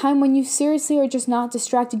 And it's a time when you seriously are just not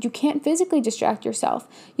distracted. You can't physically distract yourself.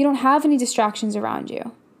 You don't have any distractions around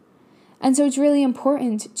you. And so it's really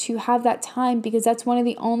important to have that time, because that's one of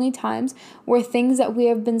the only times where things that we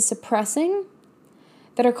have been suppressing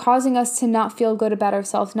that are causing us to not feel good about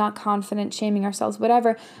ourselves, not confident, shaming ourselves,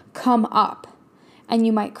 whatever, come up. And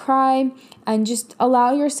you might cry and just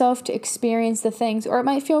allow yourself to experience the things, or it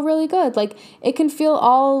might feel really good. Like it can feel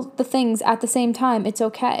all the things at the same time. It's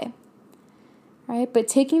okay. Right? But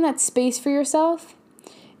taking that space for yourself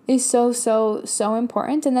is so, so, so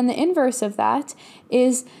important. And then the inverse of that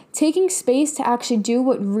is taking space to actually do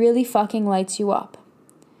what really fucking lights you up.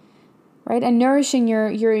 Right? And nourishing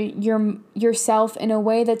yourself in a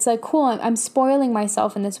way that's like, cool, I'm spoiling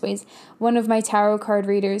myself in this ways. One of my tarot card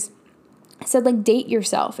readers said, like, date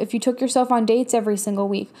yourself. If you took yourself on dates every single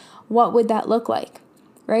week, what would that look like?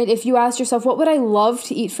 right? If you ask yourself, what would I love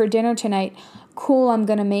to eat for dinner tonight? Cool, I'm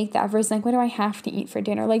going to make that. Versus like, what do I have to eat for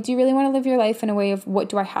dinner? Like, do you really want to live your life in a way of what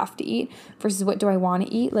do I have to eat versus what do I want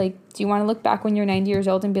to eat? Like, do you want to look back when you're 90 years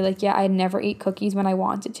old and be like, yeah, I never ate cookies when I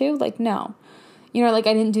wanted to? Like, no. Like,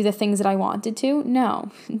 I didn't do the things that I wanted to. No,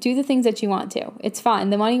 do the things that you want to. It's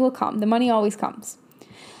fine. The money will come. The money always comes.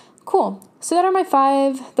 Cool. So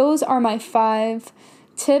those are my 5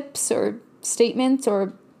 tips or statements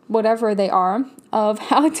or whatever they are of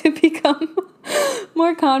how to become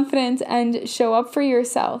more confident and show up for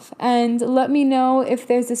yourself. And let me know if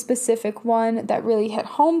there's a specific one that really hit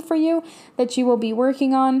home for you that you will be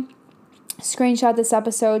working on. Screenshot this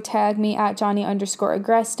episode, tag me at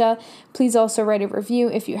Johnny_Agresta. Please also write a review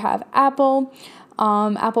if you have Apple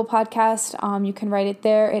Podcast. You can write it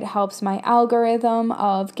there. It helps my algorithm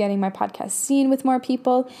of getting my podcast seen with more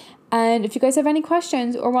people. And if you guys have any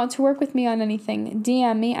questions or want to work with me on anything,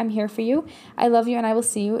 DM me. I'm here for you. I love you, and I will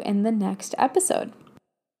see you in the next episode.